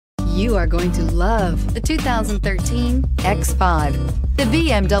You are going to love the 2013 X5. The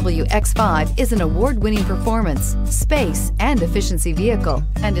BMW X5 is an award-winning performance, space, and efficiency vehicle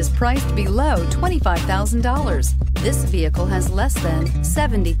and is priced below $25,000. This vehicle has less than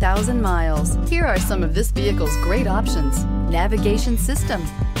 70,000 miles. Here are some of this vehicle's great options: navigation system,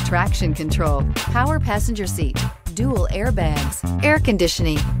 traction control, power passenger seat, dual airbags, air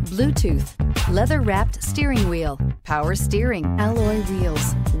conditioning, Bluetooth, leather-wrapped steering wheel, power steering, alloy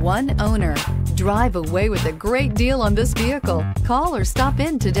wheels, one owner. Drive away with a great deal on this vehicle. Call or stop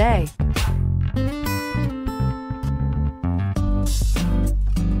in today.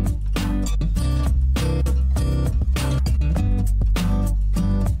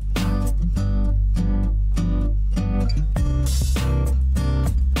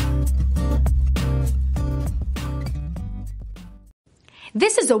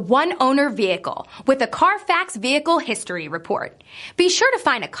 This is a one-owner vehicle with a CARFAX Vehicle History Report. Be sure to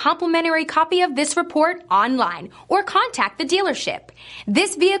find a complimentary copy of this report online or contact the dealership.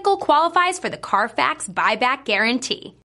 This vehicle qualifies for the CARFAX Buyback Guarantee.